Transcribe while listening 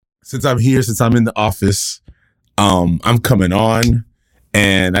since I'm here, since I'm in the office, I'm coming on,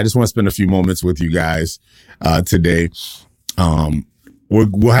 and I just want to spend a few moments with you guys today.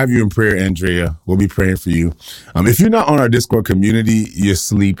 We'll have you in prayer, Andrea. We'll be praying for you. If you're not on our Discord community, you're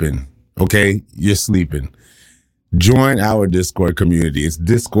sleeping. Okay, you're sleeping. Join our Discord community. It's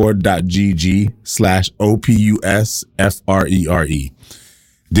discord.gg/OPUSFRERE.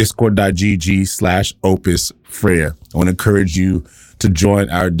 Discord.gg/OPUSFRERE. I want to encourage you to join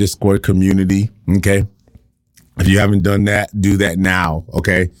our Discord community. Okay. If you haven't done that, do that now.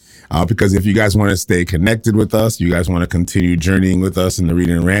 Okay. Because if you guys want to stay connected with us, you guys want to continue journeying with us in the Read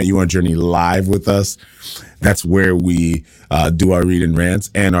and Rant, you want to journey live with us, that's where we do our Read and Rants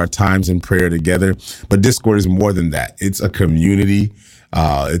and our times in prayer together. But Discord is more than that. It's a community.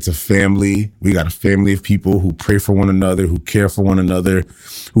 It's a family. We got a family of people who pray for one another, who care for one another,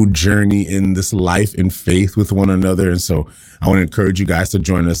 who journey in this life in faith with one another. And so I want to encourage you guys to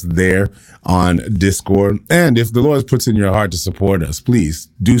join us there on Discord. And if the Lord puts in your heart to support us, please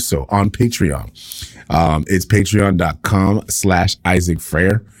do so on Patreon. It's patreon.com/Isaac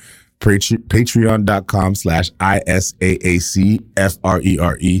Frere.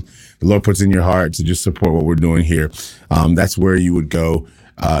 Patreon.com/ISAACFRERE. The Lord puts in your heart to just support what we're doing here. That's where you would go.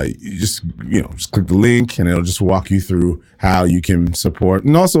 You just click the link and it'll just walk you through how you can support.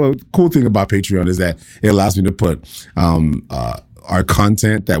 And also a cool thing about Patreon is that it allows me to put, our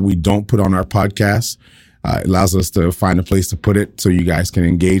content that we don't put on our podcast. It allows us to find a place to put it so you guys can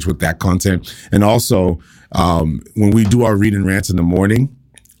engage with that content. And also, when we do our Read and Rants in the morning,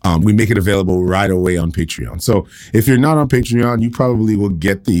 we make it available right away on Patreon. So if you're not on Patreon, you probably will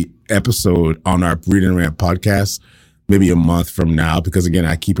get the episode on our Read and Rant podcast maybe a month from now, because again,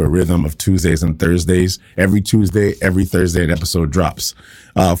 I keep a rhythm of Tuesdays and Thursdays. Every Tuesday, every Thursday, an episode drops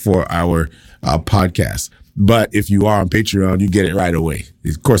for our podcast. But if you are on Patreon, you get it right away.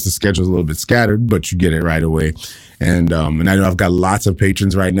 Of course, the schedule is a little bit scattered, but you get it right away. And I know I've got lots of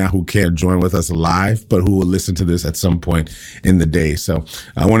patrons right now who can't join with us live, but who will listen to this at some point in the day. So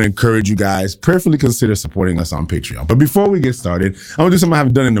I want to encourage you guys, prayerfully consider supporting us on Patreon. But before we get started, I want to do something I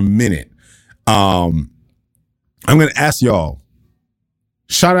haven't done in a minute. I'm going to ask y'all,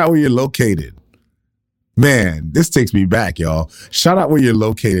 shout out where you're located. Man, this takes me back, y'all. Shout out where you're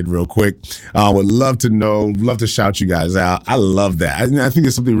located real quick. Would love to know, love to shout you guys out. I love that. I think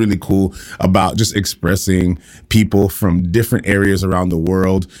there's something really cool about just expressing people from different areas around the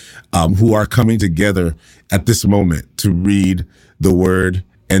world who are coming together at this moment to read the word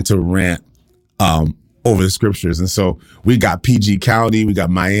and to rant over the scriptures. And so we got PG County, we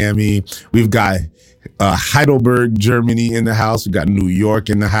got Miami, we've got Heidelberg, Germany in the house. We got New York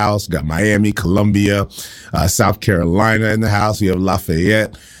in the house. We got Miami, Columbia, South Carolina in the house. We have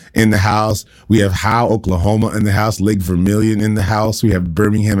Lafayette in the house. We have Howe, Oklahoma in the house. Lake Vermilion in the house. We have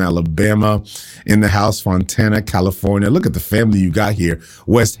Birmingham, Alabama in the house. Fontana, California. Look at the family you got here.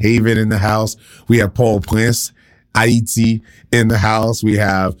 West Haven in the house. We have Port-au-Prince, Haiti in the house. We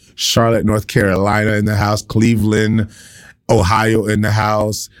have Charlotte, North Carolina in the house. Cleveland, Ohio in the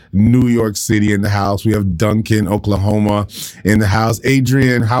house, New York City in the house. We have Duncan, Oklahoma in the house.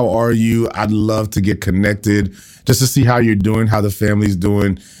 Adrian, how are you? I'd love to get connected just to see how you're doing, how the family's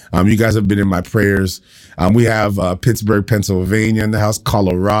doing. You guys have been in my prayers. We have Pittsburgh, Pennsylvania in the house,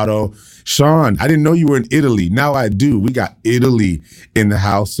 Colorado. Sean, I didn't know you were in Italy. Now I do. We got Italy in the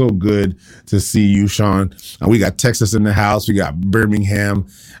house. So good to see you, Sean. We got Texas in the house. We got Birmingham,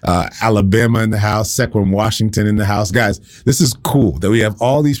 Alabama in the house, Sequim, Washington in the house. Guys, this is cool that we have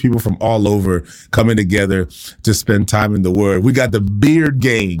all these people from all over coming together to spend time in the Word. We got the Beard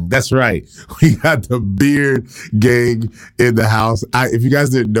Gang. That's right. We got the Beard Gang in the house. If you guys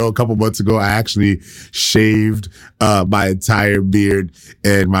didn't know, a couple months ago, I actually shaved my entire beard,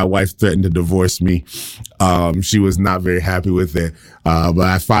 and my wife threatened to divorce me. She was not very happy with it. But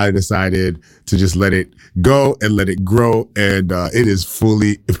I finally decided to just let it go and let it grow. And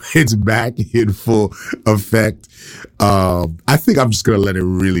it's back in full effect. I think I'm just going to let it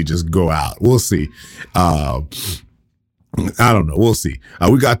really just go out. We'll see. I don't know. We'll see.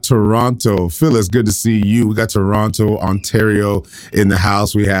 We got Toronto. Phyllis, good to see you. We got Toronto, Ontario in the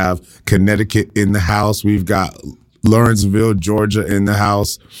house. We have Connecticut in the house. We've got Lawrenceville, Georgia in the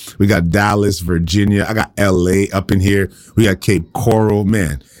house. We got Dallas, Virginia. I got LA up in here. We got Cape Coral.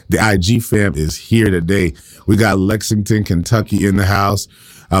 Man, the IG fam is here today. We got Lexington, Kentucky in the house.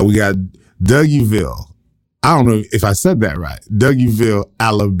 We got Dougieville. I don't know if I said that right. Dougieville,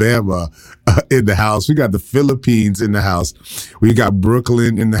 Alabama in the house. We got the Philippines in the house. We got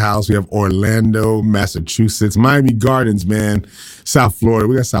Brooklyn in the house. We have Orlando, Massachusetts, Miami Gardens, man, South Florida.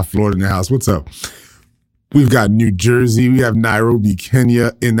 We got South Florida in the house. What's up? We've got New Jersey. We have Nairobi,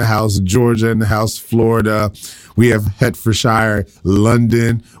 Kenya in the house, Georgia in the house, Florida. We have Hertfordshire,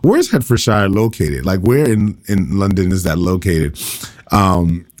 London. Where's Hertfordshire located? Like, where in London is that located?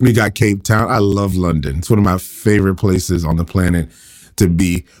 We got Cape Town. I love London. It's one of my favorite places on the planet to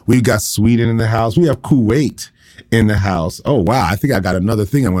be. We've got Sweden in the house. We have Kuwait in the house. Oh, wow. I think I got another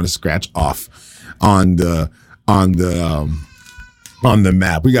thing I'm going to scratch off on the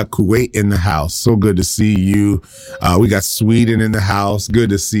map. We got Kuwait in the house. So good to see you. We got Sweden in the house. Good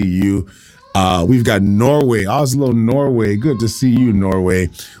to see you. We've got Norway, Oslo, Norway. Good to see you, Norway.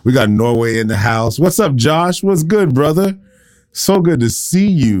 We got Norway in the house. What's up, Josh? What's good, brother? So good to see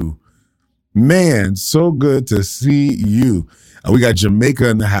you. Man, so good to see you. We got Jamaica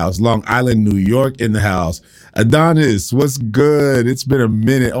in the house, Long Island, New York in the house. Adonis, what's good? It's been a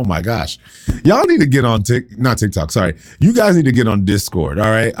minute. Oh my gosh. Y'all need to get on not TikTok, sorry. You guys need to get on Discord, all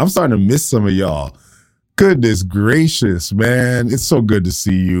right? I'm starting to miss some of y'all. Goodness gracious, man. It's so good to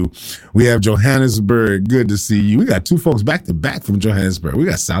see you. We have Johannesburg. Good to see you. We got two folks back to back from Johannesburg. We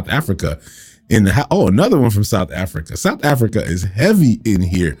got South Africa in the house. Oh, another one from South Africa. South Africa is heavy in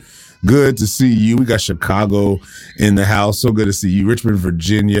here. Good to see you. We got Chicago in the house. So good to see you. Richmond,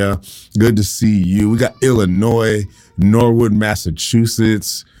 Virginia. Good to see you. We got Illinois, Norwood,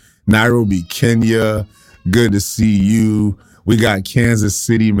 Massachusetts, Nairobi, Kenya. Good to see you. We got Kansas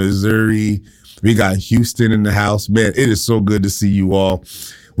City, Missouri. We got Houston in the house. Man, it is so good to see you all.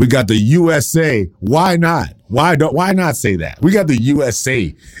 We got the USA. Why not? Why not say that? We got the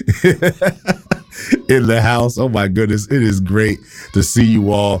USA in the house. Oh my goodness. It is great to see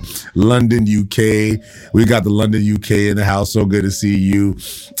you all. London, UK. We got the London, UK in the house. So good to see you.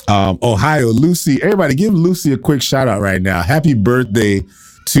 Ohio, Lucy. Everybody give Lucy a quick shout out right now. Happy birthday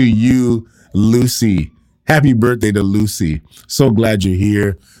to you, Lucy. Happy birthday to Lucy. So glad you're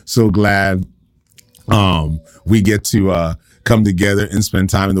here. So glad we get to come together and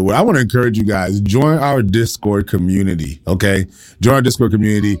spend time in the Word. I want to encourage you guys, join our Discord community, okay? Join our Discord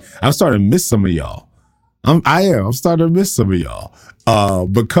community. I'm starting to miss some of y'all. I'm starting to miss some of y'all.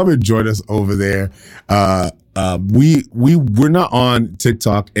 But come and join us over there. We're not on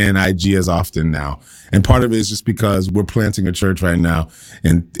TikTok and IG as often now. And part of it is just because we're planting a church right now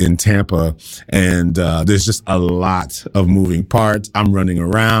in Tampa. And there's just a lot of moving parts. I'm running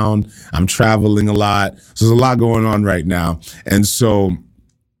around. I'm traveling a lot. So there's a lot going on right now. And so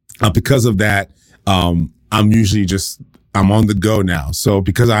because of that, I'm on the go now. So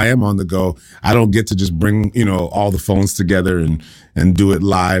because I am on the go, I don't get to just bring, all the phones together and do it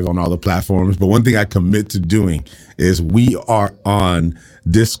live on all the platforms. But one thing I commit to doing is we are on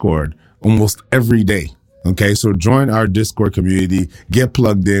Discord almost every day. Okay. So join our Discord community, get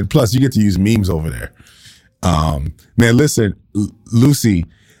plugged in. Plus you get to use memes over there. Man, listen, Lucy,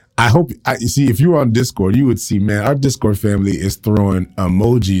 if you were on Discord, you would see, man, our Discord family is throwing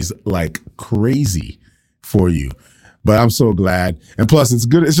emojis like crazy for you. But I'm so glad. And plus it's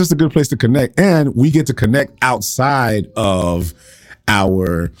good. It's just a good place to connect. And we get to connect outside of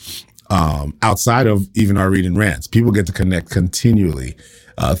even our read and rants. People get to connect continually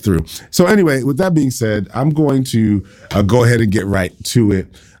through. So anyway, with that being said, I'm going to go ahead and get right to it.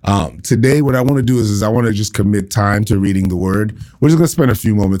 Today, what I want to do is I want to just commit time to reading the Word. We're just going to spend a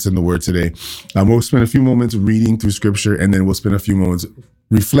few moments in the Word today. We'll spend a few moments reading through Scripture, and then we'll spend a few moments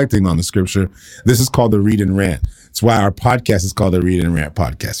reflecting on the Scripture. This is called the Read and Rant. It's why our podcast is called the Read and Rant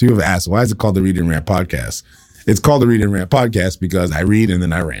Podcast. You have asked, why is it called the Read and Rant Podcast? It's called the Read and Rant Podcast because I read and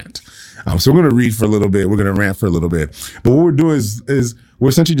then I rant. So we're going to read for a little bit. We're going to rant for a little bit. But what we're doing is we're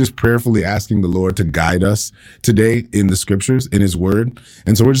essentially just prayerfully asking the Lord to guide us today in the Scriptures, in His Word.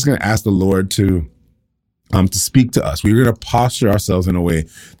 And so we're just going to ask the Lord to speak to us. We're going to posture ourselves in a way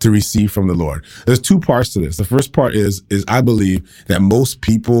to receive from the Lord. There's two parts to this. The first part is I believe that most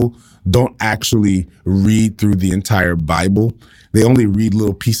people don't actually read through the entire Bible. They only read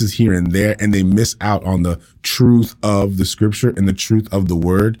little pieces here and there, and they miss out on the truth of the Scripture and the truth of the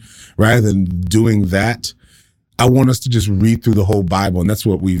Word. Rather than doing that, I want us to just read through the whole Bible, and that's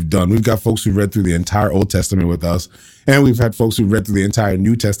what we've done. We've got folks who read through the entire Old Testament with us, and we've had folks who read through the entire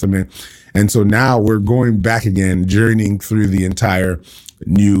New Testament. And so now we're going back again, journeying through the entire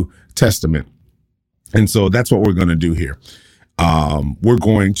New Testament. And so that's what we're going to do here. We're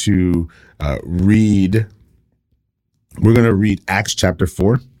going to read Acts chapter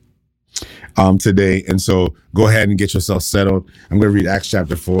 4 today. And so go ahead and get yourself settled. I'm going to read Acts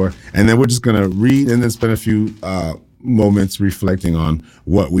chapter 4, and then we're just going to read and then spend a few moments reflecting on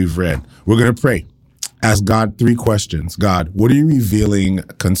what we've read. We're going to pray. Ask God 3 questions. God, what are you revealing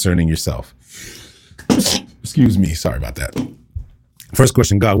concerning yourself? Excuse me. Sorry about that. First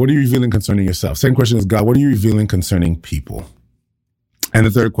question, God, what are you revealing concerning yourself? Second question is, God, what are you revealing concerning people? And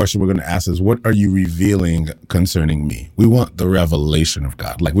the third question we're going to ask is, what are you revealing concerning me? We want the revelation of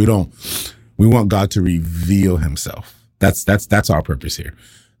God. Like we want God to reveal himself. That's our purpose here.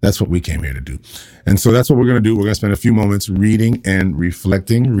 That's what we came here to do. And so that's what we're going to do. We're going to spend a few moments reading and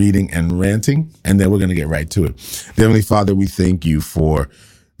reflecting, reading and ranting, and then we're going to get right to it. Heavenly Father, we thank you for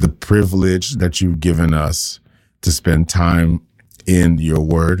the privilege that you've given us to spend time in your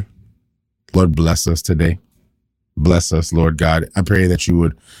word. Lord, bless us today. Bless us, Lord God. I pray that you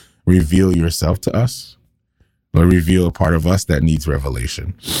would reveal yourself to us. Lord, reveal a part of us that needs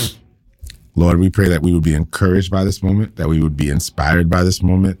revelation. Lord, we pray that we would be encouraged by this moment, that we would be inspired by this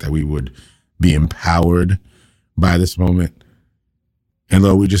moment, that we would be empowered by this moment. And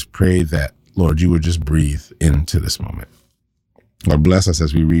Lord, we just pray that, Lord, you would just breathe into this moment. Lord, bless us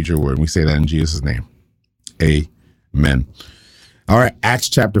as we read your word. We say that in Jesus' name. Amen. All right, Acts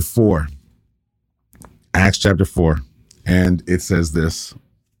chapter 4. Acts chapter 4. And it says this.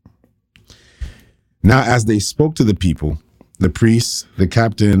 Now, as they spoke to the people, the priests, the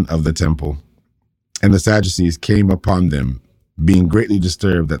captain of the temple, and the Sadducees came upon them, being greatly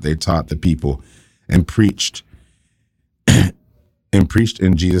disturbed that they taught the people and preached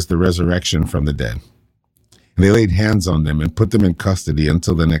in Jesus the resurrection from the dead. And they laid hands on them and put them in custody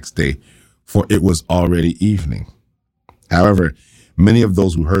until the next day, for it was already evening. However, many of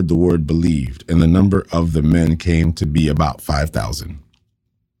those who heard the word believed, and the number of the men came to be about 5,000.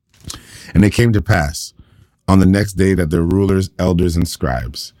 And it came to pass on the next day that the rulers, elders, and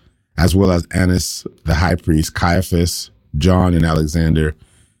scribes, as well as Annas the high priest, Caiaphas, John, and Alexander,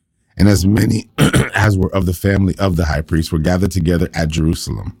 and as many as were of the family of the high priest, were gathered together at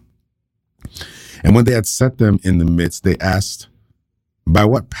Jerusalem. And when they had set them in the midst, they asked, by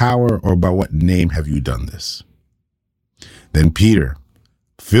what power or by what name have you done this? Then Peter,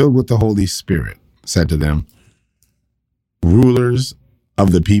 filled with the Holy Spirit, said to them, rulers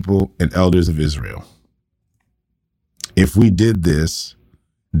of the people and elders of Israel, if we this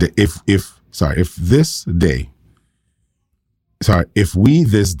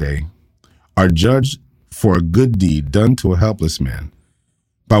day are judged for a good deed done to a helpless man,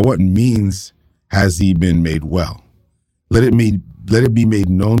 by what means has he been made well? Let it be made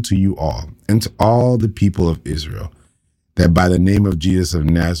known to you all and to all the people of Israel, that by the name of Jesus of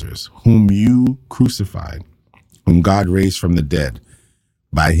Nazareth, whom you crucified, whom God raised from the dead,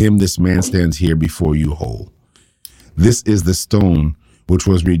 by him this man stands here before you whole. This is the stone which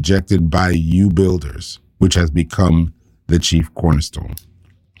was rejected by you builders, which has become the chief cornerstone.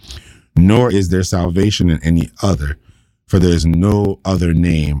 Nor is there salvation in any other, for there is no other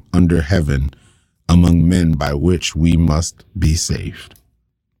name under heaven among men by which we must be saved.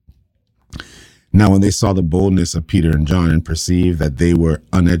 Now, when they saw the boldness of Peter and John and perceived that they were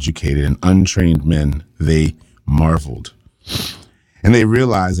uneducated and untrained men, they marveled. And they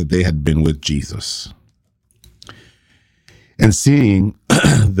realized that they had been with Jesus. And seeing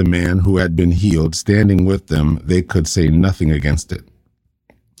the man who had been healed standing with them, they could say nothing against it.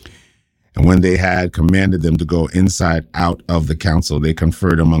 And when they had commanded them to go inside out of the council, they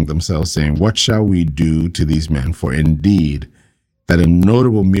conferred among themselves, saying, what shall we do to these men? For indeed, that a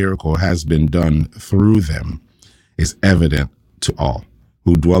notable miracle has been done through them is evident to all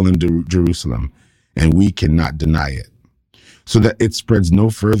who dwell in Jerusalem, and we cannot deny it. So that it spreads no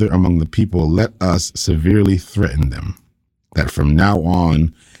further among the people, let us severely threaten them, that from now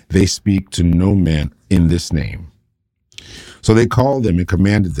on they speak to no man in this name. So they called them and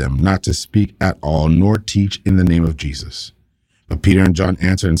commanded them not to speak at all, nor teach in the name of Jesus. But Peter and John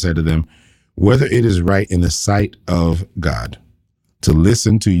answered and said to them, whether it is right in the sight of God to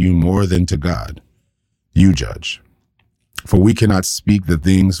listen to you more than to God, you judge. For we cannot speak the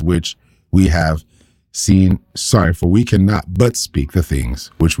things which we have seen. For we cannot but speak the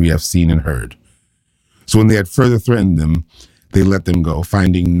things which we have seen and heard. So when they had further threatened them, they let them go,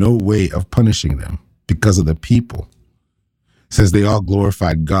 finding no way of punishing them because of the people, since they all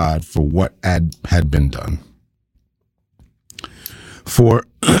glorified God for what had been done. For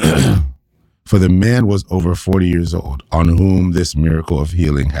the man was over 40 years old, on whom this miracle of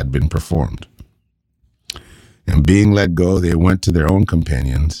healing had been performed. And being let go, they went to their own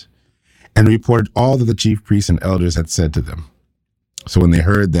companions and reported all that the chief priests and elders had said to them. So when they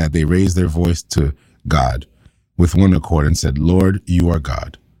heard that, they raised their voice to God with one accord and said, Lord, you are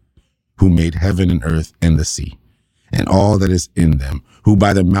God, who made heaven and earth and the sea, and all that is in them, who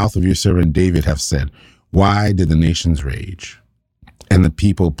by the mouth of your servant David have said, why did the nations rage and the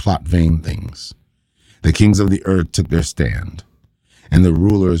people plot vain things? The kings of the earth took their stand, and the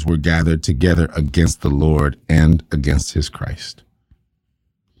rulers were gathered together against the Lord and against his Christ.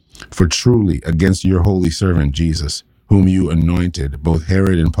 For truly, against your holy servant Jesus, whom you anointed, both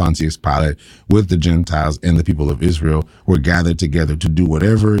Herod and Pontius Pilate, with the Gentiles and the people of Israel, were gathered together to do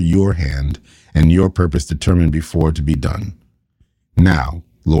whatever your hand and your purpose determined before to be done. Now,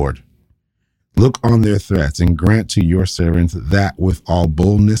 Lord, look on their threats and grant to your servants that with all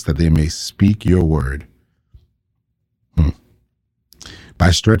boldness that they may speak your word.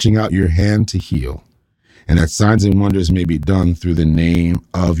 By stretching out your hand to heal, and that signs and wonders may be done through the name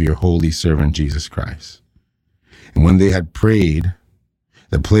of your holy servant Jesus Christ. And when they had prayed,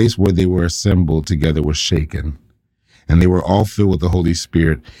 the place where they were assembled together was shaken, and they were all filled with the Holy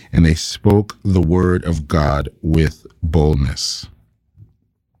Spirit, and they spoke the word of God with boldness.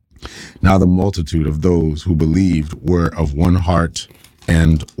 Now the multitude of those who believed were of one heart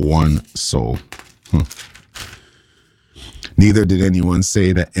and one soul. Neither did anyone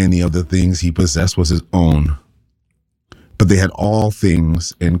say that any of the things he possessed was his own, but they had all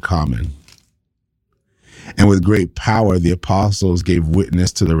things in common. And with great power, the apostles gave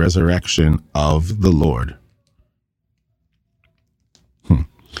witness to the resurrection of the Lord.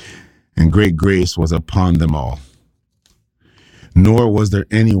 And great grace was upon them all. Nor was there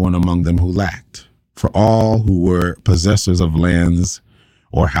anyone among them who lacked, for all who were possessors of lands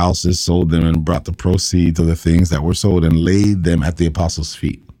or houses sold them and brought the proceeds of the things that were sold and laid them at the apostles'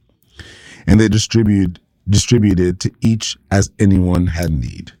 feet. And they distributed to each as anyone had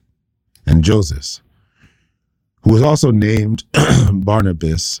need. And Joseph, who was also named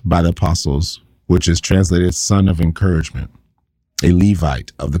Barnabas by the apostles, which is translated son of encouragement, a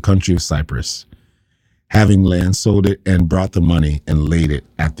Levite of the country of Cyprus, having land, sold it and brought the money and laid it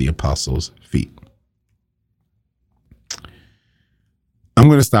at the apostles' feet. I'm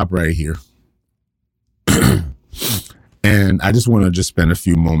going to stop right here. And I just want to spend a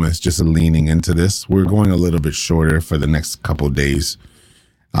few moments just leaning into this. We're going a little bit shorter for the next couple of days,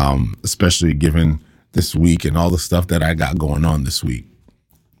 especially given this week and all the stuff that I got going on this week.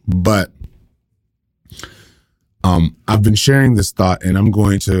 But I've been sharing this thought, and I'm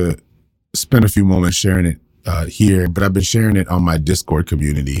going to spend a few moments sharing it here, but I've been sharing it on my Discord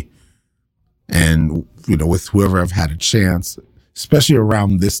community and, with whoever I've had a chance, especially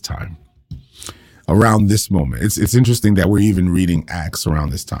around this time, around this moment. It's interesting that we're even reading Acts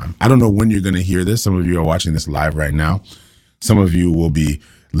around this time. I don't know when you're going to hear this. Some of you are watching this live right now. Some of you will be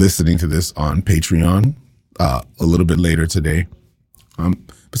listening to this on Patreon a little bit later today.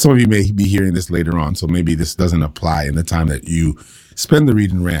 But some of you may be hearing this later on, so maybe this doesn't apply in the time that you spend the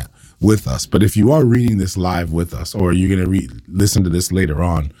read and rant with us. But if you are reading this live with us, or you're going to listen to this later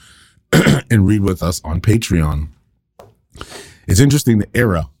on and read with us on Patreon, it's interesting the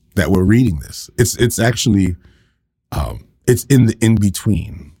era that we're reading this. It's actually, it's in the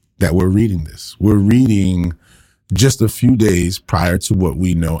in-between that we're reading this. We're reading just a few days prior to what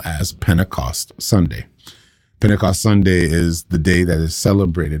we know as Pentecost Sunday. Pentecost Sunday is the day that is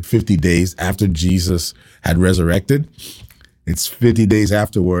celebrated 50 days after Jesus had resurrected. It's 50 days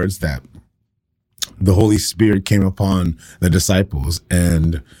afterwards that the Holy Spirit came upon the disciples,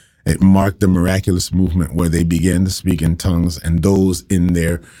 and it marked the miraculous movement where they began to speak in tongues, and those in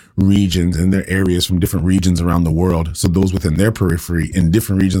their regions, in their areas from different regions around the world. So those within their periphery in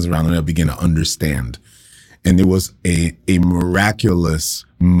different regions around the world began to understand. And it was a miraculous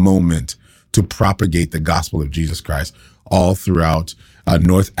moment to propagate the gospel of Jesus Christ all throughout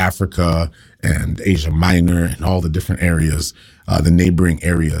North Africa and Asia Minor and all the different areas, the neighboring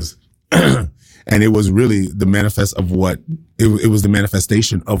areas. And it was really the it was the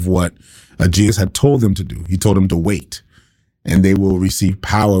manifestation of what Jesus had told them to do. He told them to wait, and they will receive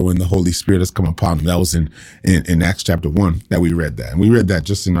power when the Holy Spirit has come upon them. That was in Acts chapter 1 that we read that. And we read that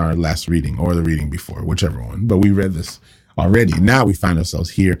just in our last reading or the reading before, whichever one. But we read this already. Now we find ourselves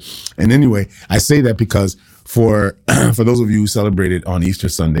here. And anyway, I say that because for those of you who celebrated on Easter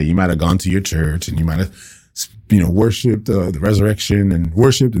Sunday, you might have gone to your church and you might have worshipped the resurrection and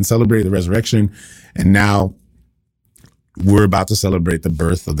worshipped and celebrated the resurrection. And now we're about to celebrate the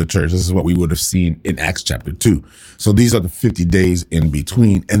birth of the church. This is what we would have seen in Acts chapter 2. So these are the 50 days in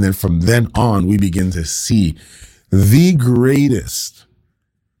between. And then from then on, we begin to see the greatest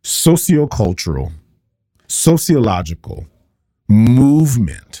sociocultural, sociological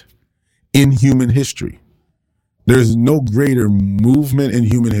movement in human history. There's no greater movement in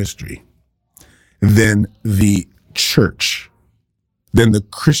human history than the church, than the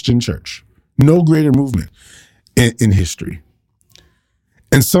Christian church. No greater movement in history.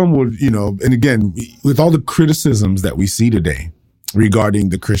 And some would, and again, with all the criticisms that we see today regarding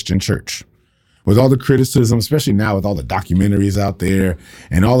the Christian church, with all the criticism, especially now with all the documentaries out there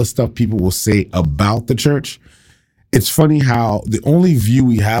and all the stuff people will say about the church, It's funny how the only view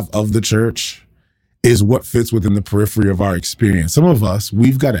we have of the church is what fits within the periphery of our experience. Some of us,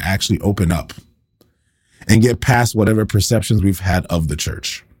 we've got to actually open up and get past whatever perceptions we've had of the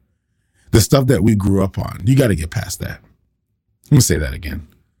church. The stuff that we grew up on, you got to get past that. Let me say that again.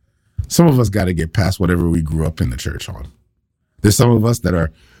 Some of us got to get past whatever we grew up in the church on. There's some of us that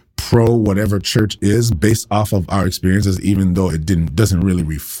are pro whatever church is based off of our experiences, even though it doesn't really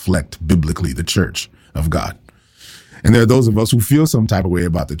reflect biblically the church of God. And there are those of us who feel some type of way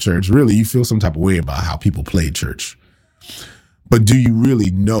about the church. Really, you feel some type of way about how people play church. But do you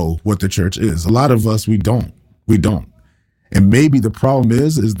really know what the church is? A lot of us, we don't. We don't. And maybe the problem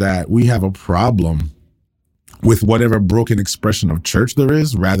is that we have a problem with whatever broken expression of church there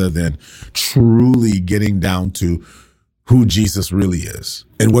is, rather than truly getting down to who Jesus really is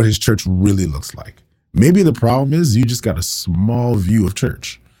and what his church really looks like. Maybe the problem is you just got a small view of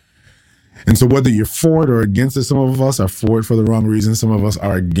church. And so whether you're for it or against it, some of us are for it for the wrong reasons. Some of us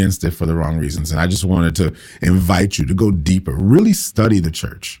are against it for the wrong reasons. And I just wanted to invite you to go deeper, really study the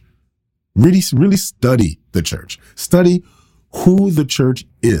church, really study the church, study who the church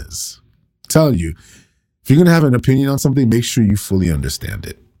is. I'm telling you, if you're going to have an opinion on something, make sure you fully understand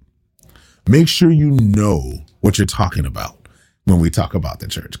it. Make sure you know what you're talking about when we talk about the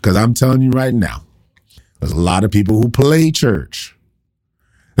church. Because I'm telling you right now, there's a lot of people who play church.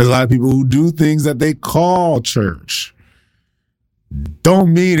 There's a lot of people who do things that they call church.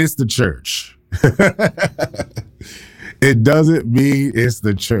 Don't mean it's the church. It doesn't mean it's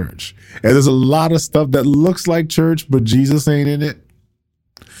the church. And there's a lot of stuff that looks like church, but Jesus ain't in it.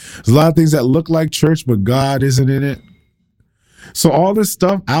 There's a lot of things that look like church, but God isn't in it. So all this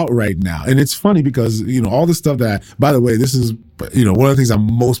stuff out right now. And it's funny because, all this stuff that, by the way, this is, one of the things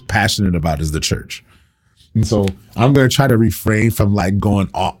I'm most passionate about is the church. And so I'm going to try to refrain from going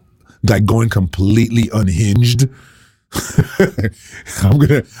completely unhinged. I'm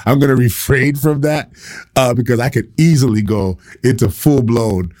going to refrain from that because I could easily go into full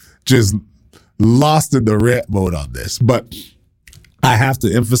blown, just lost in the rant mode on this. But I have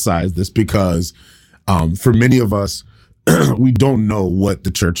to emphasize this because for many of us, we don't know what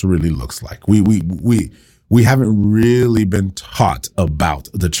the church really looks like. We haven't really been taught about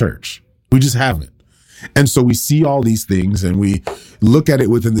the church. We just haven't. And so we see all these things and we look at it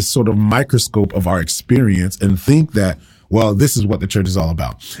within this sort of microscope of our experience and think that, well, this is what the church is all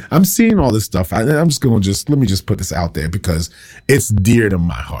about. I'm seeing all this stuff. I'm just going to let me just put this out there because it's dear to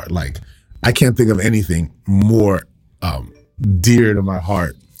my heart. Like, I can't think of anything more dear to my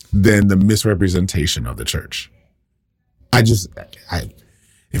heart than the misrepresentation of the church.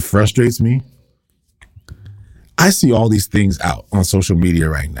 It frustrates me. I see all these things out on social media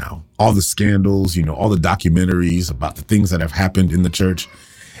right now, all the scandals, all the documentaries about the things that have happened in the church.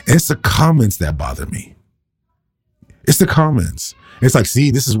 And it's the comments that bother me. It's the comments. It's like, see,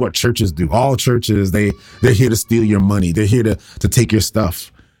 this is what churches do. All churches, they're here to steal your money. They're here to take your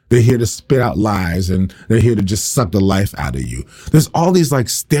stuff. They're here to spit out lies and they're here to just suck the life out of you. There's all these like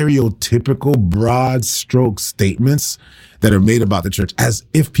stereotypical broad stroke statements that are made about the church as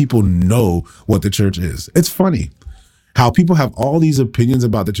if people know what the church is. It's funny how people have all these opinions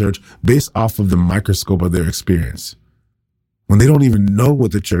about the church based off of the microscope of their experience when they don't even know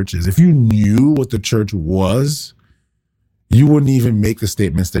what the church is. If you knew what the church was, you wouldn't even make the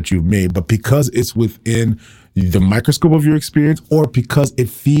statements that you've made. But because it's within the microscope of your experience or because it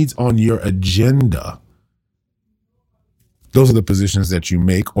feeds on your agenda, those are the positions that you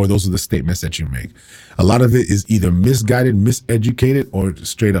make or those are the statements that you make. A lot of it is either misguided, miseducated, or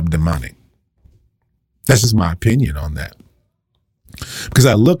straight up demonic. That's just my opinion on that. Because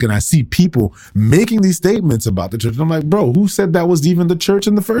I look and I see people making these statements about the church. And I'm like, bro, who said that was even the church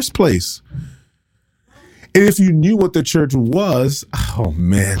in the first place? And if you knew what the church was, oh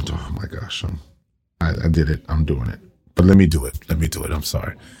man, oh my gosh, I did it. I'm doing it. But let me do it. I'm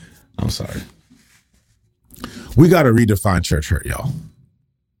sorry. We got to redefine church hurt, y'all.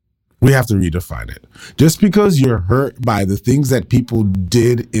 We have to redefine it. Just because you're hurt by the things that people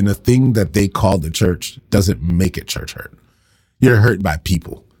did in a thing that they call the church doesn't make it church hurt. You're hurt by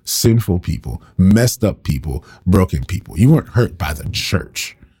people, sinful people, messed up people, broken people. You weren't hurt by the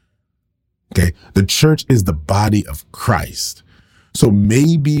church. Okay. The church is the body of Christ. So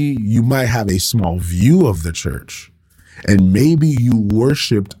maybe you might have a small view of the church and maybe you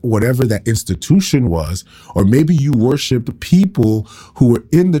worshiped whatever that institution was, or maybe you worshiped people who were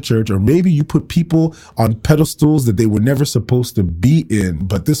in the church, or maybe you put people on pedestals that they were never supposed to be in.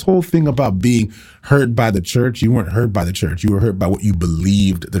 But this whole thing about being hurt by the church, you weren't hurt by the church. You were hurt by what you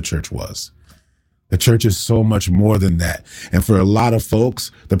believed the church was. The church is so much more than that. And for a lot of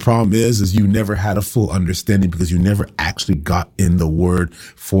folks, the problem is you never had a full understanding because you never actually got in the word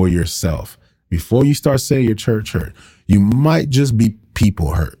for yourself. Before you start saying your church hurt, you might just be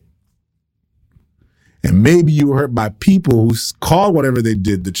people hurt. And maybe you were hurt by people who call whatever they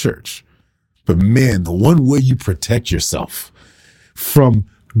did the church. But man, the one way you protect yourself from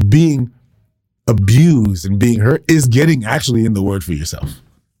being abused and being hurt is getting actually in the word for yourself.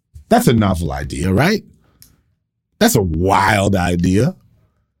 That's a novel idea, right? That's a wild idea.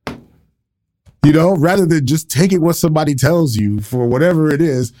 You know, rather than just taking what somebody tells you for whatever it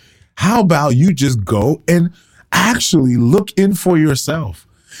is, how about you just go and actually look in for yourself?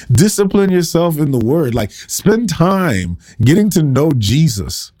 Discipline yourself in the word. Like, spend time getting to know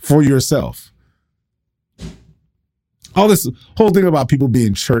Jesus for yourself. All this whole thing about people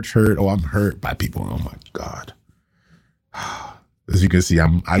being church hurt. Oh, I'm hurt by people. Oh my God. As you can see,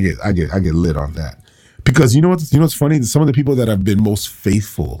 I get lit on that. Because you know what's funny? Some of the people that have been most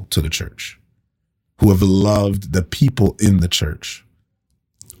faithful to the church, who have loved the people in the church,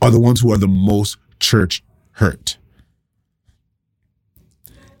 are the ones who are the most church hurt.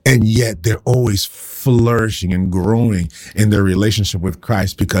 And yet they're always flourishing and growing in their relationship with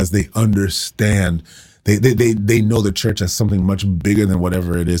Christ because they understand, they know the church as something much bigger than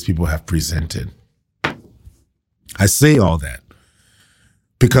whatever it is people have presented. I say all that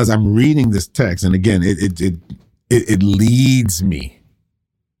because I'm reading this text, and again, it leads me.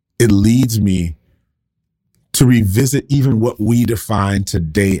 It leads me to revisit even what we define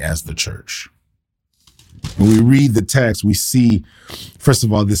today as the church. When we read the text, we see, first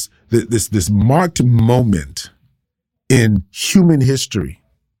of all, this marked moment in human history.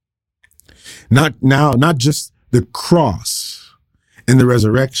 Not just the cross and the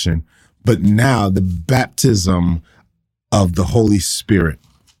resurrection, but now the baptism of the Holy Spirit,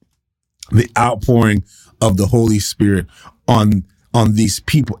 the outpouring of the Holy Spirit on these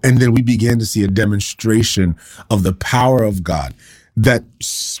people. And then we began to see a demonstration of the power of God that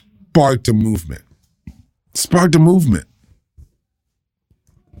sparked a movement.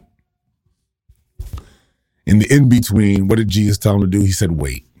 In the in-between, what did Jesus tell them to do? He said,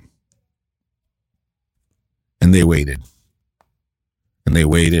 wait. And they waited. And they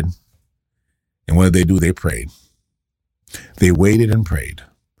waited. And what did they do? They prayed. They waited and prayed.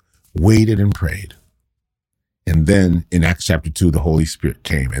 Waited and prayed. And then in Acts chapter 2, the Holy Spirit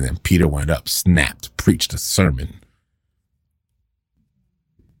came, and then Peter went up, snapped, preached a sermon.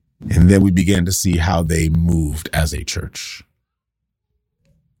 And then we began to see how they moved as a church.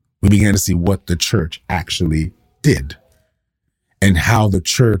 We began to see what the church actually did and how the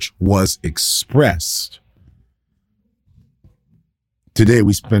church was expressed. Today,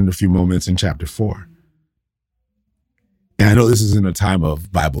 we spend a few moments in chapter 4. And I know this isn't a time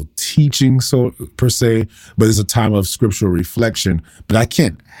of Bible teaching per se, but it's a time of scriptural reflection. But I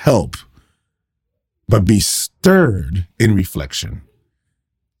can't help but be stirred in reflection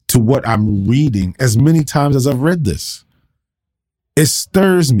to what I'm reading as many times as I've read this. It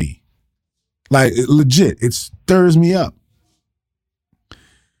stirs me. Like, legit, it stirs me up.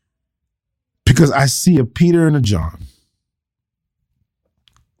 Because I see a Peter and a John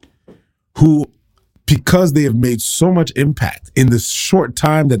who, because they have made so much impact in this short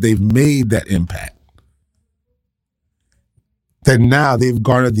time that they've made that impact, that now they've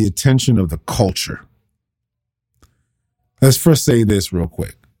garnered the attention of the culture. Let's first say this real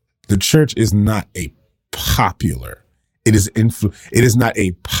quick. The church is not a popular. It is not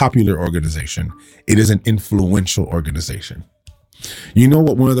a popular organization. It is an influential organization. You know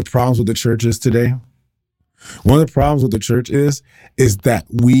what one of the problems with the church is today? One of the problems with the church is that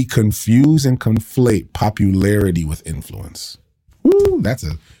we confuse and conflate popularity with influence. Woo, that's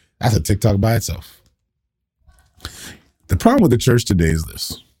a TikTok by itself. The problem with the church today is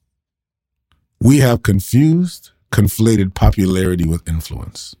this. We have conflated popularity with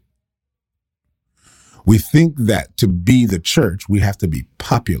influence. We think that to be the church, we have to be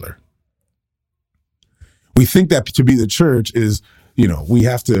popular. We think that to be the church is, we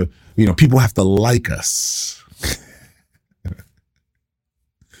have to, people have to like us.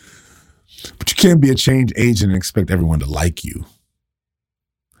 But you can't be a change agent and expect everyone to like you.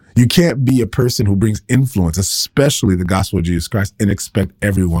 You can't be a person who brings influence, especially the gospel of Jesus Christ, and expect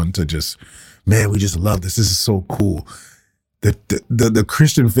everyone to just, man, we just love this. This is so cool. The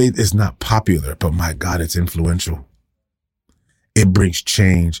Christian faith is not popular, but my God, it's influential. It brings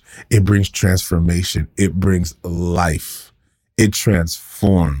change. It brings transformation. It brings life. It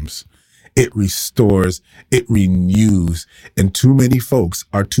transforms. It restores. It renews. And too many folks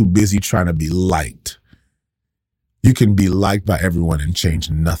are too busy trying to be liked. You can be liked by everyone and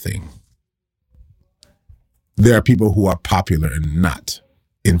change nothing. There are people who are popular and not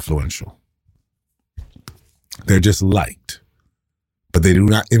influential. They're just liked, but they do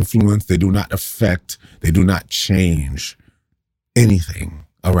not influence, they do not affect, they do not change anything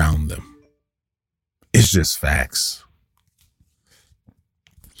around them. It's just facts.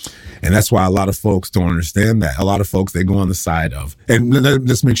 And that's why a lot of folks don't understand that. A lot of folks, they go on the side of, and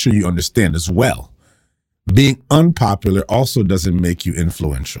let's make sure you understand as well, being unpopular also doesn't make you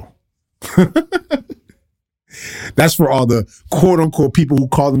influential. That's for all the quote unquote people who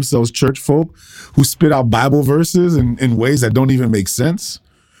call themselves church folk, who spit out Bible verses in ways that don't even make sense,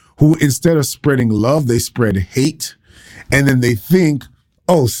 who instead of spreading love, they spread hate. And then they think,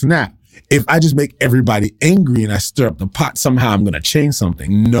 oh, snap, if I just make everybody angry and I stir up the pot, somehow I'm going to change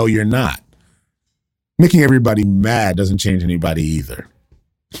something. No, you're not. Making everybody mad doesn't change anybody either.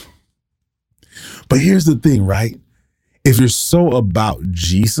 But here's the thing, right? If you're so about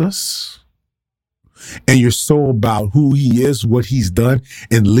Jesus and you're so about who he is, what he's done,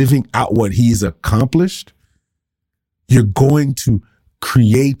 and living out what he's accomplished, you're going to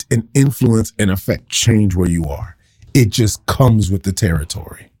create and influence and affect change where you are. It just comes with the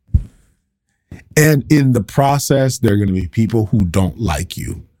territory. And in the process, there are going to be people who don't like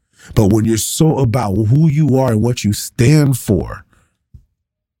you. But when you're so about who you are and what you stand for,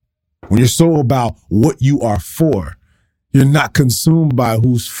 when you're so about what you are for, you're not consumed by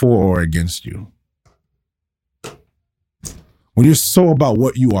who's for or against you. When you're so about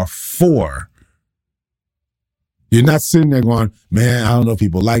what you are for, you're not sitting there going, man, I don't know if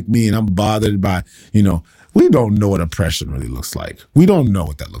people like me and I'm bothered by, we don't know what oppression really looks like. We don't know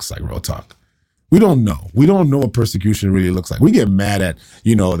what that looks like, real talk. We don't know. We don't know what persecution really looks like. We get mad at,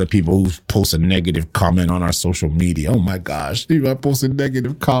 the people who post a negative comment on our social media. Oh my gosh, I posted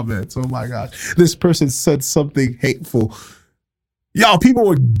negative comments. Oh my gosh, this person said something hateful. Y'all, people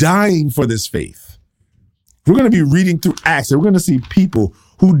were dying for this faith. We're going to be reading through Acts and we're going to see people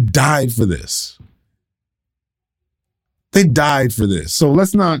who died for this. They died for this. So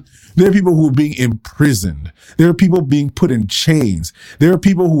there are people who are being imprisoned. There are people being put in chains. There are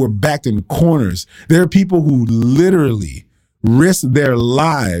people who are backed in corners. There are people who literally risk their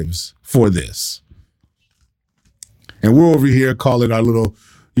lives for this. And we're over here calling our little,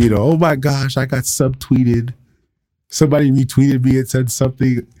 oh my gosh, I got subtweeted. Somebody retweeted me and said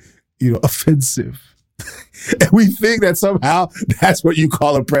something, offensive. And we think that somehow that's what you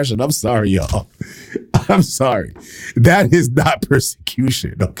call oppression. I'm sorry, y'all. I'm sorry. That is not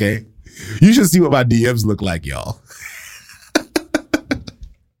persecution, okay? You should see what my DMs look like, y'all.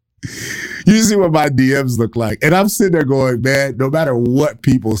 You see what my DMs look like. And I'm sitting there going, man, no matter what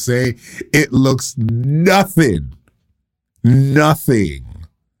people say, it looks nothing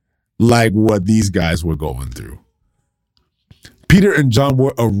like what these guys were going through. Peter and John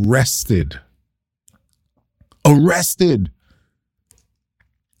were arrested.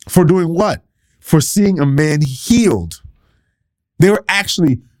 For doing what? For seeing a man healed. They were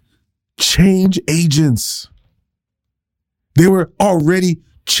actually change agents. They were already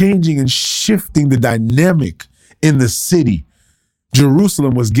changing and shifting the dynamic in the city.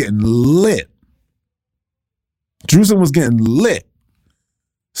 Jerusalem was getting lit.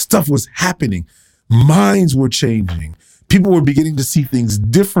 Stuff was happening. Minds were changing. People were beginning to see things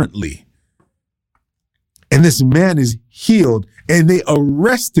differently. And this man is healed, and they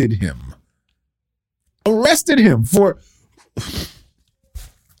arrested him. For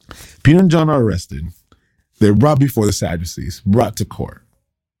Peter and John are arrested. They're brought before the Sadducees, brought to court.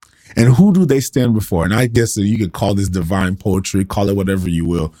 And who do they stand before? And I guess you could call this divine poetry, call it whatever you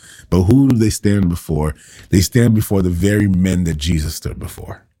will. But who do they stand before? They stand before the very men that Jesus stood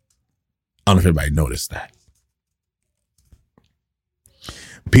before. I don't know if everybody noticed that.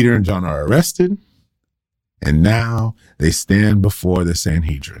 Peter and John are arrested. And now they stand before the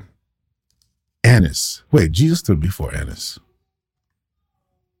Sanhedrin. Annas. Wait, Jesus stood before Annas.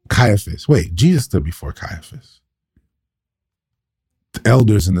 Caiaphas. Wait, Jesus stood before Caiaphas. The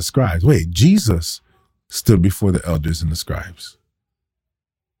elders and the scribes. Wait, Jesus stood before the elders and the scribes.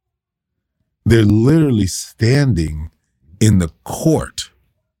 They're literally standing in the court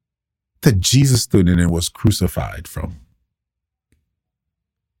that Jesus stood in and was crucified from.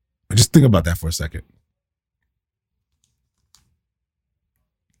 Just think about that for a second.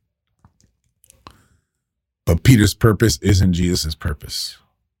 But Peter's purpose isn't Jesus' purpose.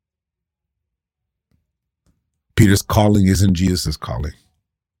 Peter's calling isn't Jesus' calling.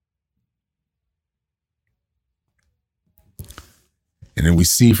 And then we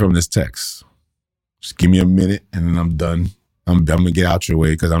see from this text, just give me a minute and then I'm done. I'm going to get out your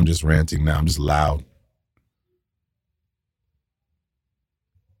way because I'm just ranting now. I'm just loud.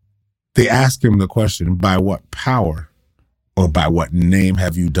 They ask him the question, by what power or by what name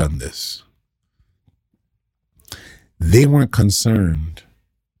have you done this? They weren't concerned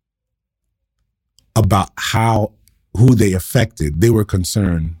about who they affected. They were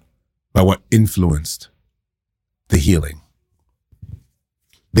concerned by what influenced the healing.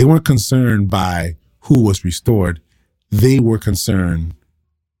 They weren't concerned by who was restored. They were concerned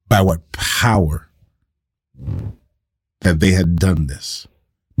by what power that they had done this.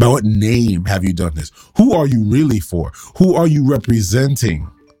 By what name have you done this? Who are you really for? Who are you representing?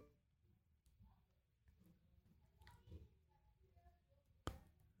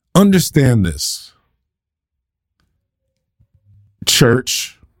 Understand this.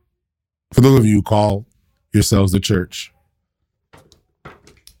 Church, for those of you who call yourselves the church,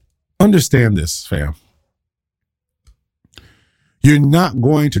 understand this, fam. You're not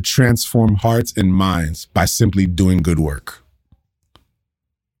going to transform hearts and minds by simply doing good work.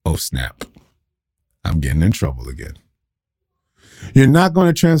 Oh, snap. I'm getting in trouble again. You're not going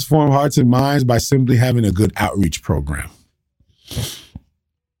to transform hearts and minds by simply having a good outreach program.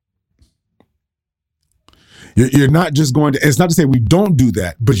 You're not just going to, it's not to say we don't do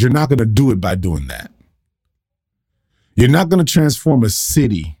that, but you're not going to do it by doing that. You're not going to transform a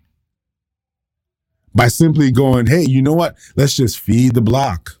city by simply going, hey, you know what? Let's just feed the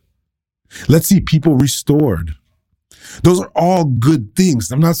block. Let's see people restored. Those are all good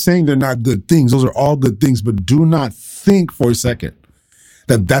things. I'm not saying they're not good things. Those are all good things, but do not think for a second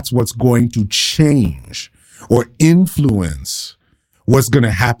that that's what's going to change or influence what's going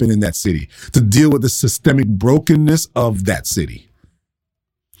to happen in that city, to deal with the systemic brokenness of that city.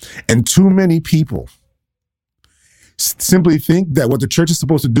 And too many people simply think that what the church is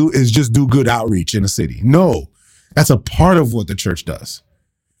supposed to do is just do good outreach in a city. No, that's a part of what the church does.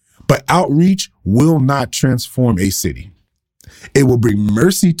 But outreach will not transform a city. It will bring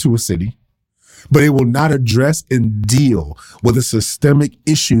mercy to a city, but it will not address and deal with the systemic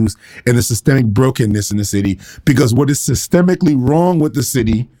issues and the systemic brokenness in the city, because what is systemically wrong with the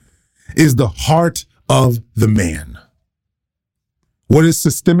city is the heart of the man. What is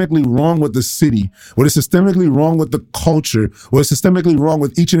systemically wrong with the city, what is systemically wrong with the culture, what is systemically wrong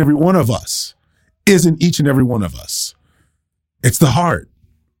with each and every one of us isn't each and every one of us. It's the heart.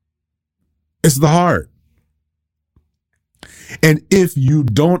 It's the heart. And if you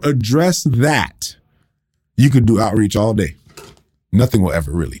don't address that, you could do outreach all day. Nothing will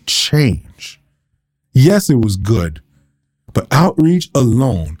ever really change. Yes, it was good, but outreach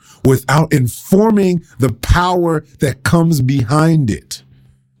alone, without informing the power that comes behind it,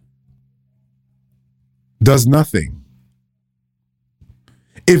 does nothing.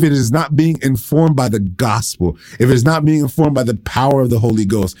 If it is not being informed by the gospel, if it is not being informed by the power of the Holy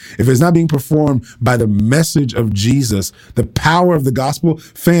Ghost, if it's not being performed by the message of Jesus, the power of the gospel,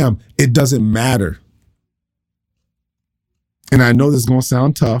 fam, it doesn't matter. And I know this is going to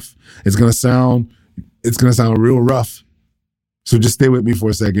sound tough. It's going to sound real rough. So just stay with me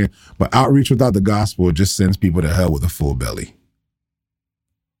for a second. But outreach without the gospel just sends people to hell with a full belly.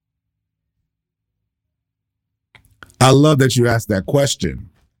 I love that you asked that question.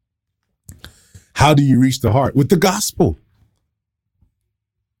 How do you reach the heart? With the gospel.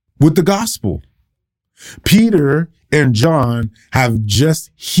 With the gospel. Peter and John have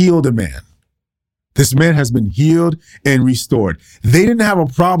just healed a man. This man has been healed and restored. They didn't have a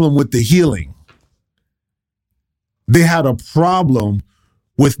problem with the healing. They had a problem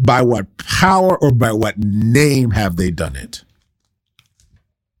with by what power or by what name have they done it.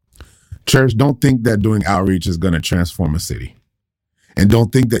 Church, don't think that doing outreach is going to transform a city. And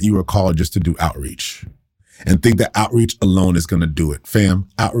don't think that you are called just to do outreach. And think that outreach alone is going to do it. Fam,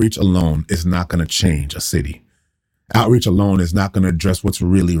 outreach alone is not going to change a city. Outreach alone is not going to address what's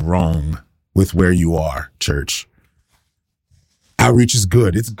really wrong with where you are, church. Outreach is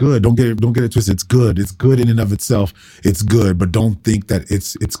good. It's good. Don't get it twisted. It's good. It's good in and of itself. It's good. But don't think that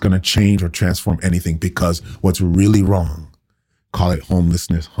it's going to change or transform anything, because what's really wrong, call it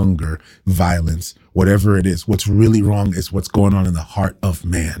homelessness, hunger, violence, whatever it is, what's really wrong is what's going on in the heart of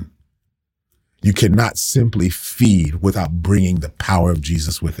man. You cannot simply feed without bringing the power of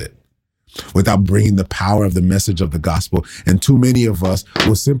Jesus with it, without bringing the power of the message of the gospel. And too many of us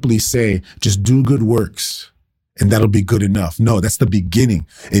will simply say, just do good works and that'll be good enough. No, that's the beginning.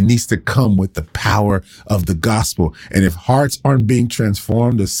 It needs to come with the power of the gospel. And if hearts aren't being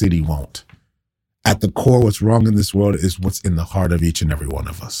transformed, the city won't. At the core, what's wrong in this world is what's in the heart of each and every one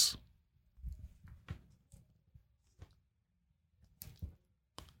of us.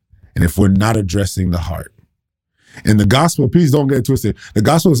 And if we're not addressing the heart, And the gospel, please don't get it twisted. The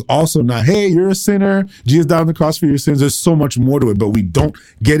gospel is also not, hey, you're a sinner. Jesus died on the cross for your sins. There's so much more to it, but we don't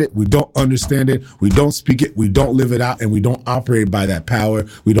get it. We don't understand it. We don't speak it. We don't live it out. And we don't operate by that power.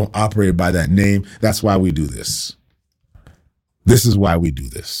 We don't operate by that name. That's why we do this. This is why we do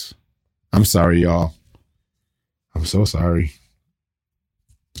this. I'm sorry, y'all. I'm so sorry.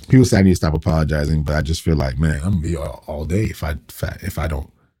 People say I need to stop apologizing, but I just feel like, man, I'm gonna be all day if I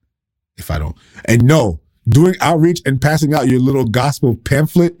don't. And no, doing outreach and passing out your little gospel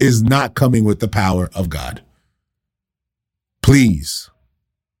pamphlet is not coming with the power of God. Please.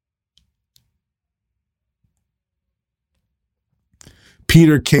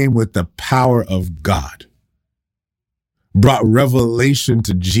 Peter came with the power of God, brought revelation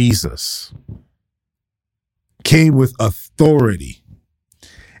to Jesus, came with authority,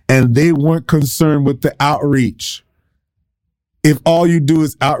 and they weren't concerned with the outreach. If all you do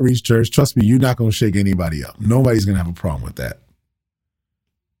is outreach, church, trust me, you're not going to shake anybody up. Nobody's going to have a problem with that.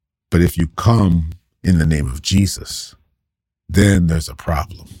 But if you come in the name of Jesus, then there's a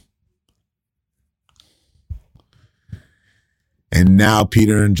problem. And now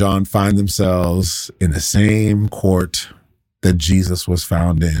Peter and John find themselves in the same court that Jesus was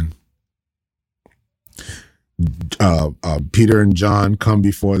found in. Peter and John come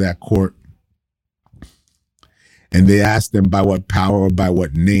before that court. And they asked them, by what power or by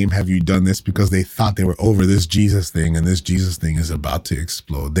what name have you done this? Because they thought they were over this Jesus thing, and this Jesus thing is about to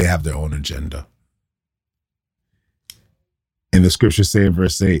explode. They have their own agenda. And the scriptures say in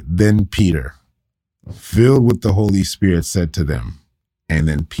verse 8, then Peter, filled with the Holy Spirit, said to them, and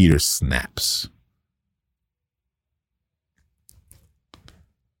then Peter snaps.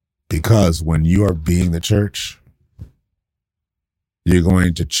 Because when you are being the church, you're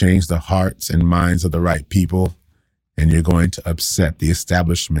going to change the hearts and minds of the right people. And you're going to upset the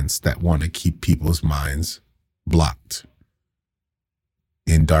establishments that want to keep people's minds blocked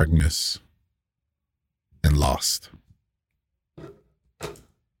in darkness and lost.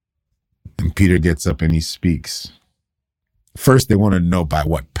 And Peter gets up and he speaks. First, they want to know by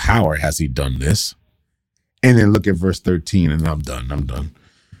what power has he done this? And then look at verse 13, and I'm done.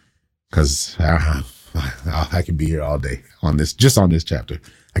 Because I could be here all day on this chapter.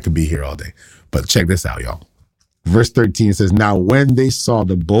 I could be here all day. But check this out, y'all. Verse 13 says, now when they saw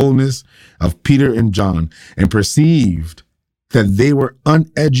the boldness of Peter and John and perceived that they were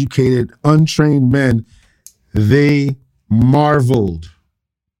uneducated, untrained men, they marveled.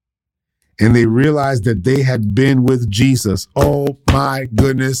 And they realized that they had been with Jesus. Oh my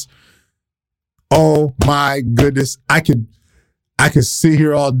goodness. Oh my goodness. I could sit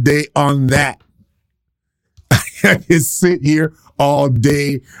here all day on that. I could sit here all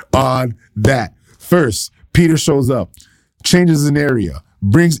day on that. First, Peter shows up, changes an area,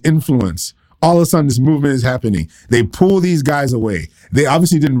 brings influence. All of a sudden, this movement is happening. They pull these guys away. They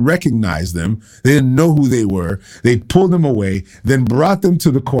obviously didn't recognize them. They didn't know who they were. They pulled them away, then brought them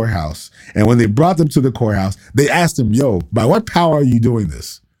to the courthouse. And when they brought them to the courthouse, they asked them, yo, by what power are you doing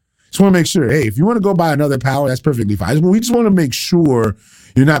this? Just want to make sure, hey, if you want to go by another power, that's perfectly fine. We just want to make sure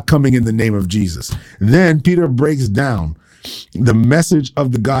you're not coming in the name of Jesus. Then Peter breaks down the message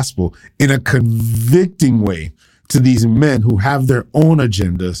of the gospel in a convicting way to these men who have their own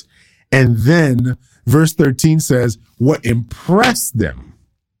agendas. And then verse 13 says, what impressed them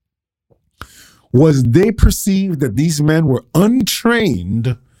was they perceived that these men were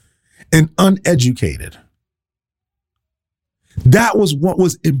untrained and uneducated. That was what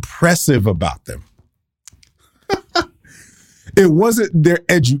was impressive about them. It wasn't their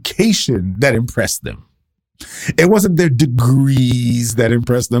education that impressed them. It wasn't their degrees that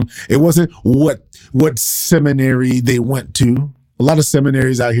impressed them. It wasn't what seminary they went to. A lot of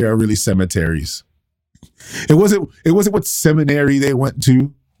seminaries out here are really cemeteries. It wasn't what seminary they went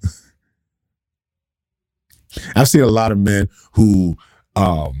to. I've seen a lot of men who,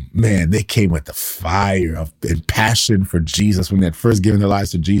 they came with the fire and passion for Jesus when they had first given their lives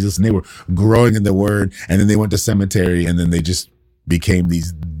to Jesus, and they were growing in the word, and then they went to cemetery, and then they just became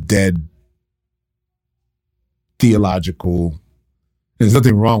these dead theological. There's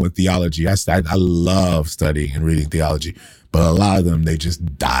nothing wrong with theology. I love studying and reading theology, but a lot of them, they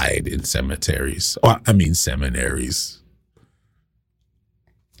just died in seminaries.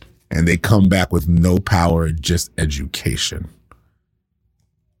 And they come back with no power, just education.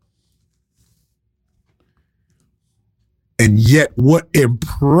 And yet what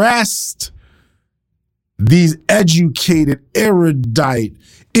impressed these educated, erudite,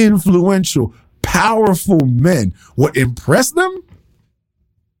 influential, powerful men, what impressed them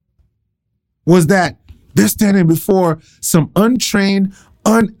was that they're standing before some untrained,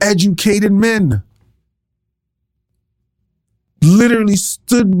 uneducated men. literally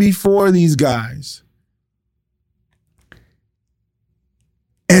stood before these guys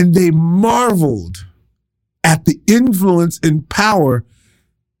and they marveled at the influence and power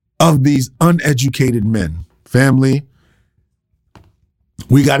of these uneducated men. Family,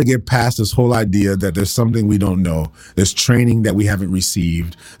 we got to get past this whole idea that there's something we don't know. There's training that we haven't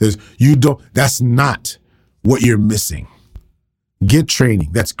received. That's not what you're missing. Get training.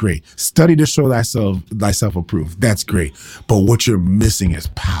 That's great. Study to show thyself approved. That's great. But what you're missing is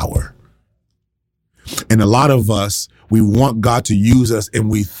power. And a lot of us, we want God to use us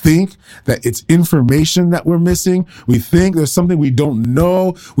and we think that it's information that we're missing. We think there's something we don't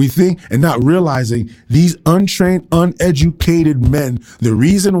know. We think, and not realizing these untrained, uneducated men, the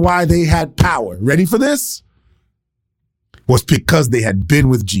reason why they had power, ready for this, was because they had been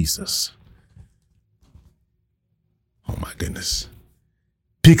with Jesus. Oh my goodness.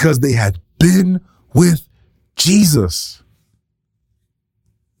 Because they had been with Jesus.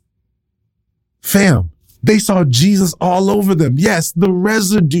 Fam, they saw Jesus all over them. Yes, the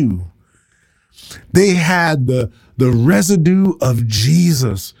residue. They had the residue of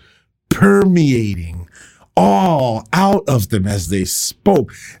Jesus permeating all out of them as they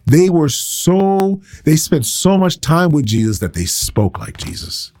spoke. They spent so much time with Jesus that they spoke like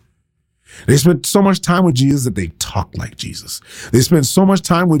Jesus. They spent so much time with Jesus that they talked like Jesus. They spent so much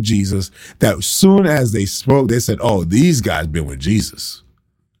time with Jesus that as soon as they spoke, they said, oh, these guys been with Jesus.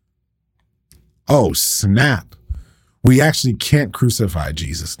 Oh, snap. We actually can't crucify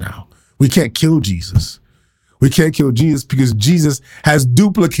Jesus now. We can't kill Jesus. We can't kill Jesus because Jesus has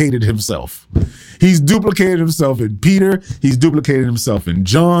duplicated himself. He's duplicated himself in Peter. He's duplicated himself in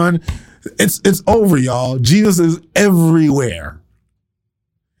John. It's over, y'all. Jesus is everywhere.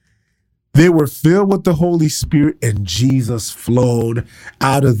 They were filled with the Holy Spirit and Jesus flowed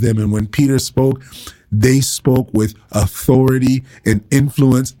out of them. And when Peter spoke, they spoke with authority and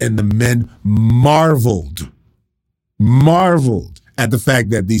influence, and the men marveled at the fact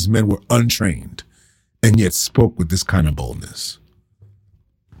that these men were untrained and yet spoke with this kind of boldness.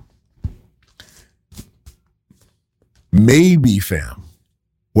 Maybe, fam,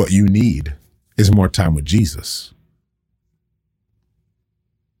 what you need is more time with Jesus.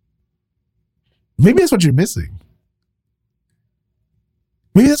 Maybe that's what you're missing.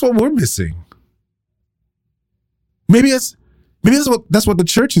 Maybe that's what we're missing. Maybe that's what the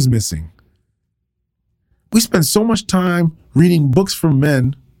church is missing. We spend so much time reading books from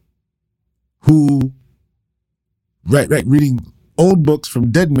men who, reading old books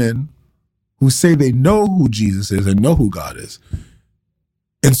from dead men who say they know who Jesus is and know who God is.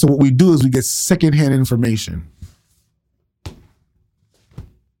 And so what we do is we get secondhand information.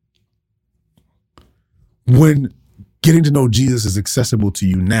 When getting to know Jesus is accessible to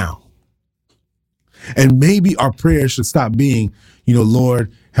you now. And maybe our prayer should stop being,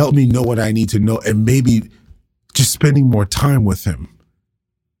 Lord, help me know what I need to know, and maybe just spending more time with him.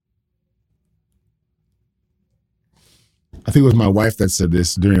 I think it was my wife that said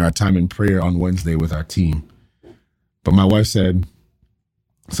this during our time in prayer on Wednesday with our team. But my wife said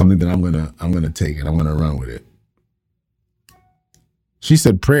something that I'm gonna take and I'm gonna run with it. She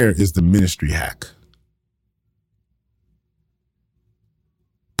said prayer is the ministry hack.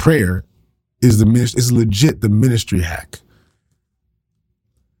 Prayer is legit the ministry hack.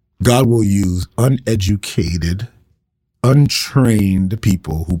 God will use uneducated, untrained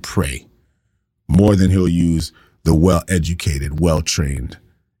people who pray more than he'll use the well-educated, well-trained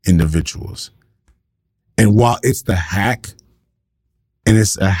individuals. And while it's the hack, and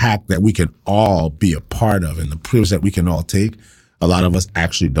it's a hack that we can all be a part of and the privilege that we can all take, a lot of us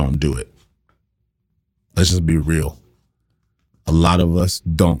actually don't do it. Let's just be real. A lot of us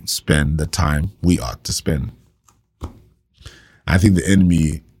don't spend the time we ought to spend. I think the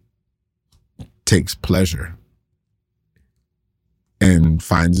enemy takes pleasure and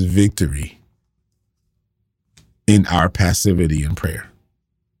finds victory in our passivity in prayer.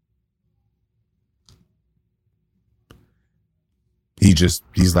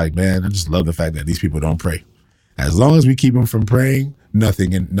 He's like, man, I just love the fact that these people don't pray. As long as we keep them from praying,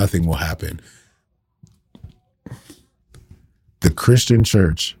 nothing will happen. The Christian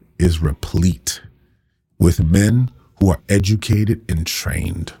church is replete with men who are educated and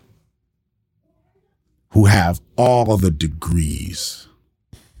trained, who have all the degrees,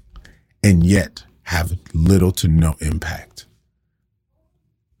 and yet have little to no impact.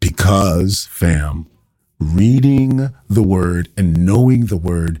 Because, fam, reading the word and knowing the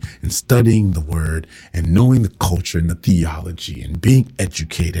word and studying the word and knowing the culture and the theology and being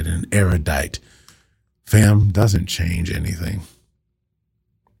educated and erudite, fam, doesn't change anything.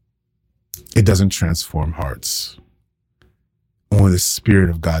 It doesn't transform hearts. Only the Spirit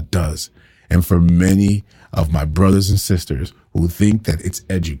of God does. And for many of my brothers and sisters who think that it's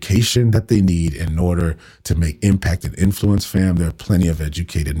education that they need in order to make impact and influence, fam, there are plenty of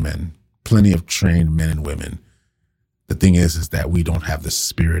educated men, plenty of trained men and women. The thing is that we don't have the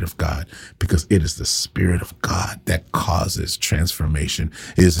Spirit of God, because it is the Spirit of God that causes transformation.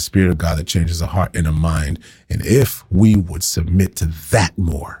 It is the Spirit of God that changes a heart and a mind. And if we would submit to that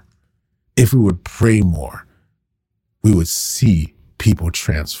more, if we would pray more, we would see people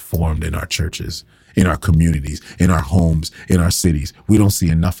transformed in our churches, in our communities, in our homes, in our cities. We don't see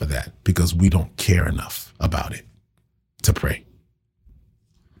enough of that because we don't care enough about it to pray.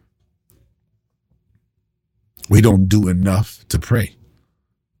 We don't do enough to pray.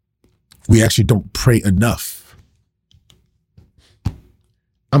 We actually don't pray enough.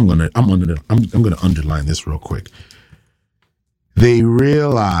 I'm gonna underline this real quick. They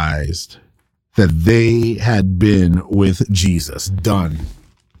realized that they had been with Jesus. Done.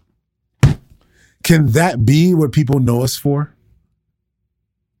 Can that be what people know us for?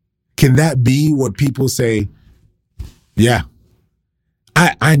 Can that be what people say? Yeah,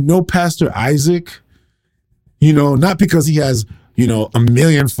 I know Pastor Isaac, not because he has, 1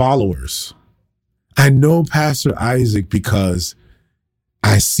 million followers. I know Pastor Isaac because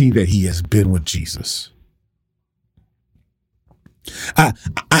I see that he has been with Jesus.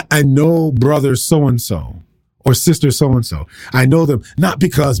 I know brother so-and-so or sister so-and-so. I know them not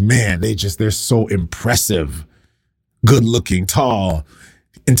because, man, they're so impressive, good looking, tall,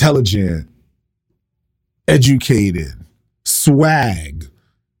 intelligent, educated, swag.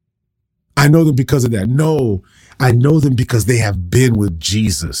 I know them because of that. No, I know them because they have been with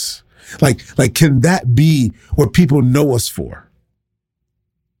Jesus. Like, can that be what people know us for?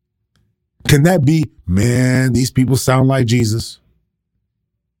 Can that be, man, these people sound like Jesus?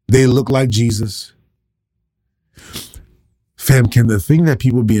 They look like Jesus. Fam, can the thing that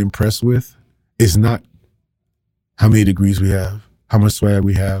people be impressed with is not how many degrees we have, how much swag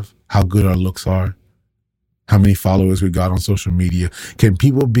we have, how good our looks are, how many followers we got on social media? Can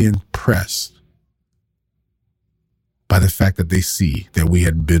people be impressed by the fact that they see that we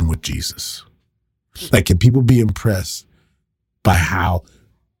had been with Jesus? Like, can people be impressed by how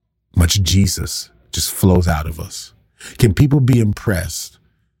much Jesus just flows out of us? Can people be impressed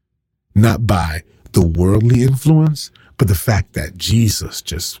not by the worldly influence, but the fact that Jesus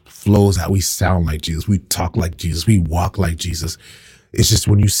just flows out? We sound like Jesus. We talk like Jesus. We walk like Jesus. It's just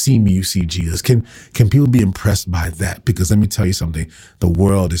when you see me, you see Jesus. Can people be impressed by that? Because let me tell you something. The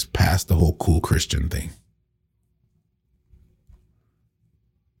world is past the whole cool Christian thing.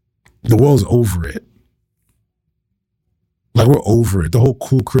 The world's over it. Like, we're over it. The whole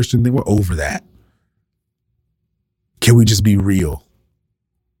cool Christian thing, we're over that. Can we just be real?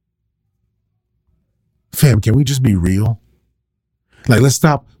 Fam, can we just be real? Like, let's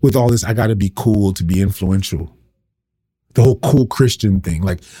stop with all this, I gotta be cool to be influential. The whole cool Christian thing.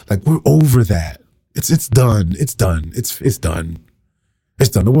 Like we're over that. It's done. It's done. It's done. It's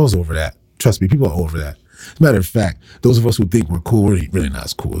done. The world's over that. Trust me, people are over that. As a matter of fact, those of us who think we're cool, we're really not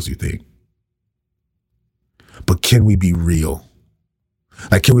as cool as you think. But can we be real?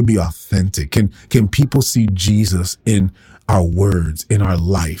 Like, can we be authentic? Can people see Jesus in our words, in our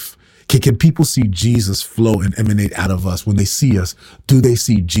life? Can people see Jesus flow and emanate out of us? When they see us, do they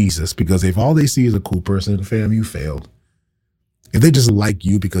see Jesus? Because if all they see is a cool person, fam, you failed. If they just like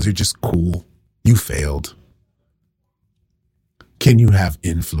you because you're just cool, you failed. Can you have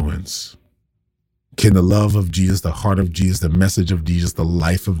influence? Can the love of Jesus, the heart of Jesus, the message of Jesus, the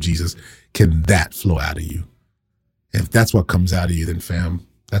life of Jesus, can that flow out of you? If that's what comes out of you, then fam,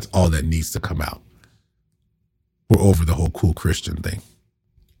 that's all that needs to come out. We're over the whole cool Christian thing.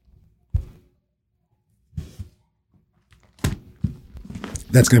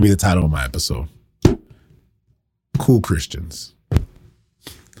 That's going to be the title of my episode. Cool Christians.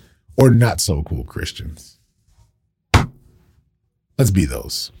 Or not so cool Christians. Let's be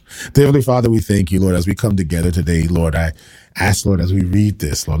those. Dear Heavenly Father, we thank you, Lord, as we come together today, Lord. I ask, Lord, as we read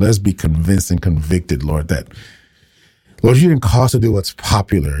this, Lord, let's be convinced and convicted, Lord, that, Lord, you didn't call us to do what's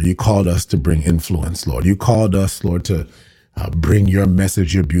popular. You called us to bring influence, Lord. You called us, Lord, to bring your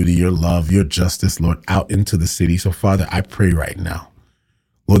message, your beauty, your love, your justice, Lord, out into the city. So, Father, I pray right now,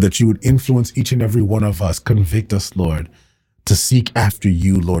 Lord, that you would influence each and every one of us. Convict us, Lord, to seek after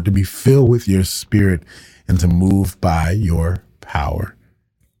you, Lord, to be filled with your spirit and to move by your power,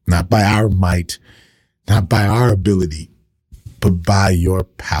 not by our might, not by our ability, but by your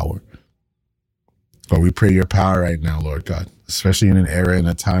power. Lord, we pray your power right now, Lord God, especially in an era and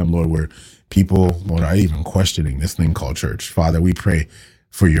a time, Lord, where people, Lord, are even questioning this thing called church. Father, we pray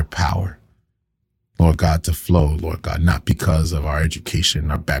for your power. Lord God, to flow, Lord God, not because of our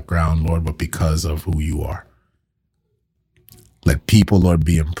education, our background, Lord, but because of who you are. Let people, Lord,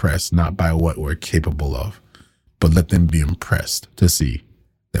 be impressed, not by what we're capable of, but let them be impressed to see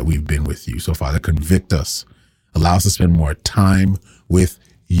that we've been with you. So, Father, convict us. Allow us to spend more time with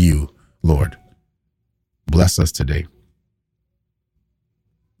you, Lord. Bless us today.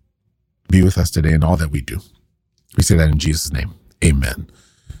 Be with us today in all that we do. We say that in Jesus' name. Amen.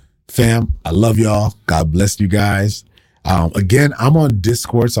 Fam, I love y'all. God bless you guys. Again, I'm on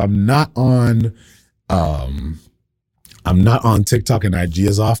Discord, so I'm not on TikTok and IG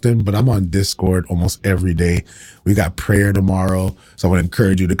as often, but I'm on Discord almost every day. We got prayer tomorrow, so I want to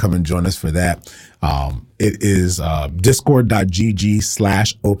encourage you to come and join us for that. It is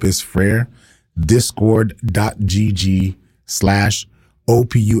discord.gg/opusfrere,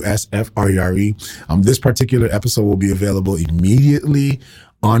 discord.gg/opusfrere. This particular episode will be available immediately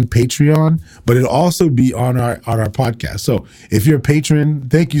on Patreon, but it'll also be on our podcast. So if you're a patron,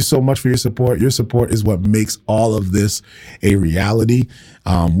 thank you so much for your support. Your support is what makes all of this a reality.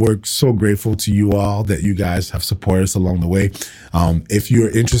 We're so grateful to you all that you guys have supported us along the way. If you're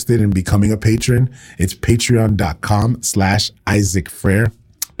interested in becoming a patron, it's patreon.com/Isaac Frere,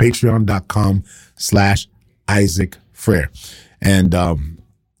 patreon.com/Isaac Frere.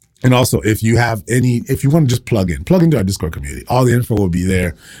 And also, if you want to just plug into our Discord community, all the info will be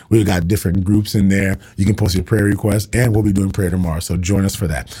there. We've got different groups in there. You can post your prayer requests, and we'll be doing prayer tomorrow. So join us for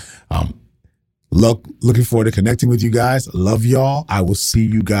that. Looking forward to connecting with you guys. Love y'all. I will see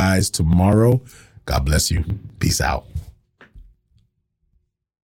you guys tomorrow. God bless you. Peace out.